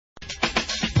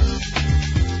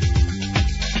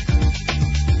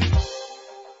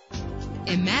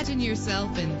Imagine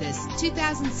yourself in this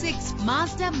 2006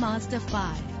 Mazda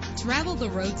 5. Travel the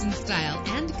roads in style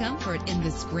and comfort in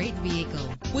this great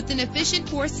vehicle. With an efficient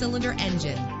 4-cylinder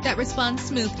engine that responds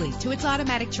smoothly to its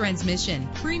automatic transmission,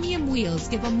 premium wheels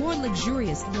give a more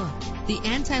luxurious look. The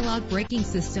anti-lock braking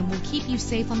system will keep you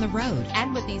safe on the road.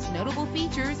 And with these notable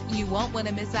features, you won't want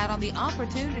to miss out on the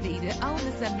opportunity to own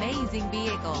this amazing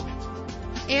vehicle.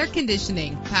 Air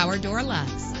conditioning, power door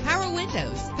locks, power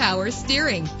windows, power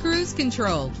steering, cruise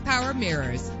control, power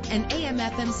mirrors, and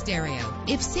AM/FM stereo.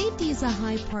 If safety is a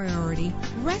high priority,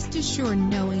 rest assured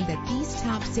knowing that these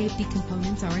top safety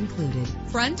components are included: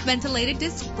 front ventilated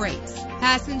disc brakes,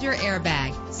 passenger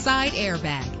airbag, side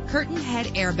airbag, curtain head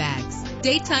airbags,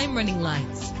 daytime running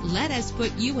lights. Let us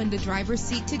put you in the driver's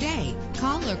seat today.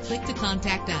 Call or click to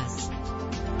contact us.